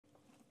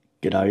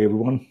G'day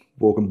everyone,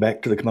 welcome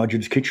back to the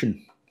Curmudgeon's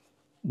kitchen.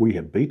 We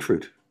have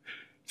beetroot.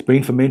 It's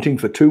been fermenting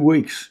for 2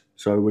 weeks,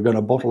 so we're going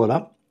to bottle it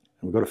up.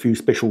 And we've got a few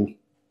special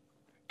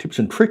tips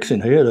and tricks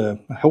in here to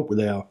help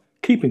with our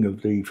keeping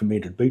of the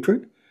fermented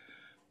beetroot,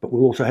 but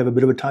we'll also have a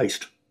bit of a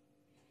taste.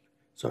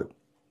 So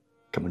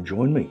come and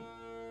join me.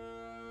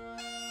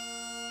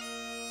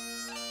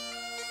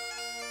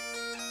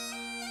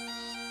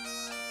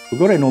 We've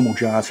got our normal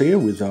jars here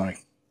with a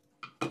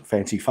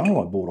fancy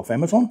funnel I bought off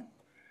Amazon.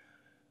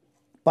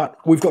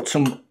 But we've got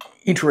some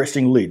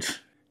interesting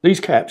lids. These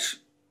caps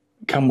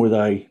come with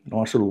a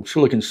nice little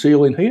silicone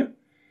seal in here,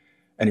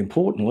 and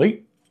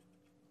importantly,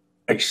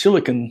 a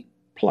silicone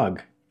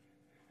plug.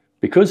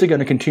 Because they're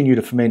going to continue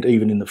to ferment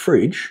even in the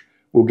fridge,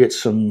 we'll get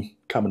some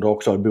carbon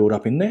dioxide build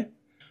up in there,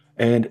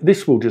 and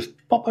this will just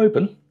pop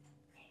open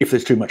if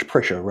there's too much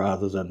pressure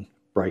rather than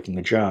breaking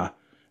the jar.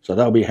 So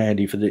they'll be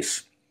handy for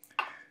this.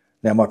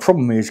 Now my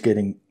problem is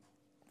getting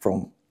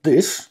from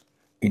this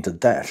into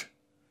that.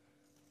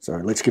 So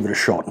let's give it a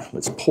shot.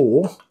 Let's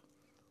pour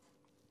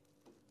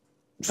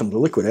some of the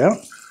liquid out.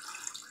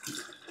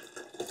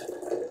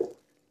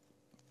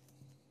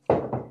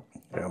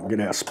 Now we'll get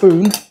our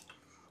spoon.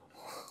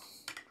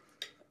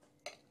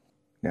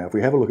 Now if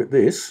we have a look at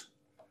this,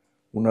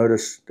 we'll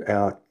notice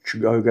our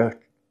chagoga,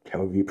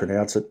 however you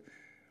pronounce it,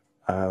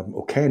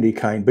 or candy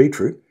cane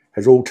beetroot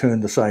has all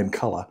turned the same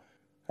colour,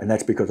 and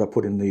that's because I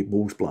put in the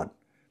bull's blood.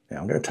 Now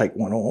I'm going to take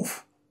one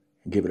off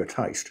and give it a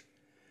taste.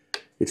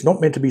 It's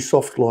not meant to be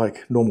soft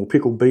like normal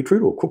pickled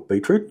beetroot or cooked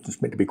beetroot.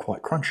 It's meant to be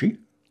quite crunchy.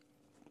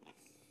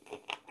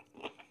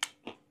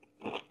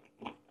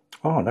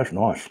 Oh, that's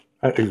nice.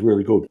 That is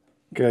really good.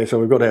 Okay, so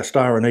we've got our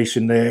star anise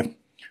in there,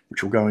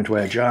 which will go into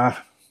our jar.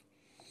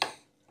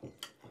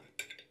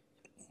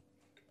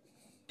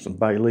 Some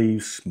bay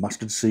leaves,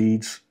 mustard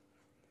seeds.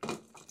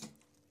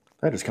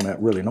 That has come out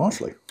really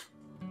nicely.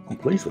 I'm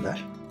pleased with that.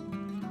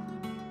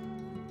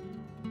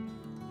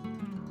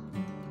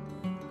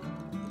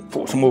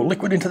 Pour some more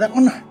liquid into that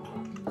one.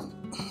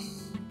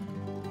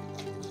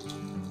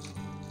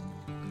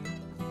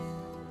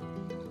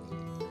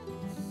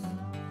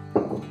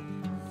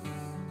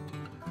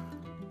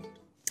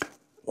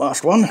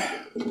 Last one.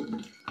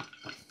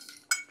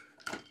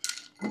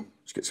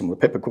 Let's get some of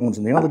the peppercorns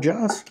in the other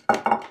jars.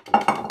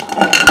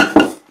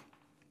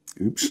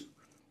 Oops.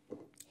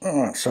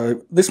 Alright,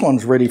 so this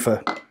one's ready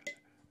for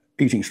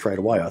eating straight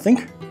away, I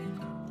think.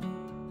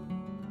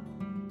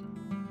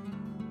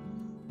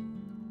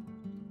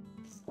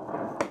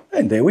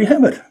 And there we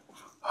have it.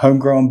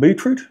 Homegrown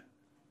beetroot,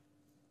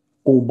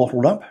 all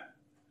bottled up,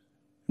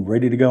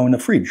 ready to go in the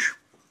fridge,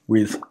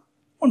 with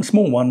one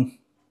small one,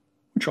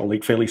 which I'll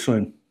eat fairly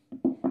soon.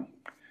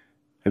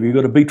 Have you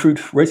got a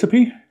beetroot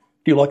recipe? Do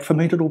you like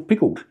fermented or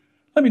pickled?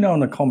 Let me know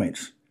in the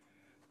comments.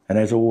 And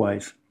as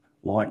always,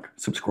 like,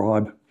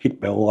 subscribe,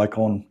 hit bell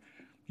icon,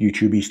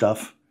 YouTubey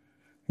stuff,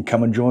 and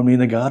come and join me in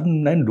the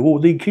garden and or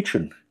the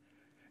kitchen.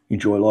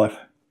 Enjoy life.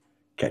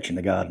 Catch you in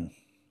the garden.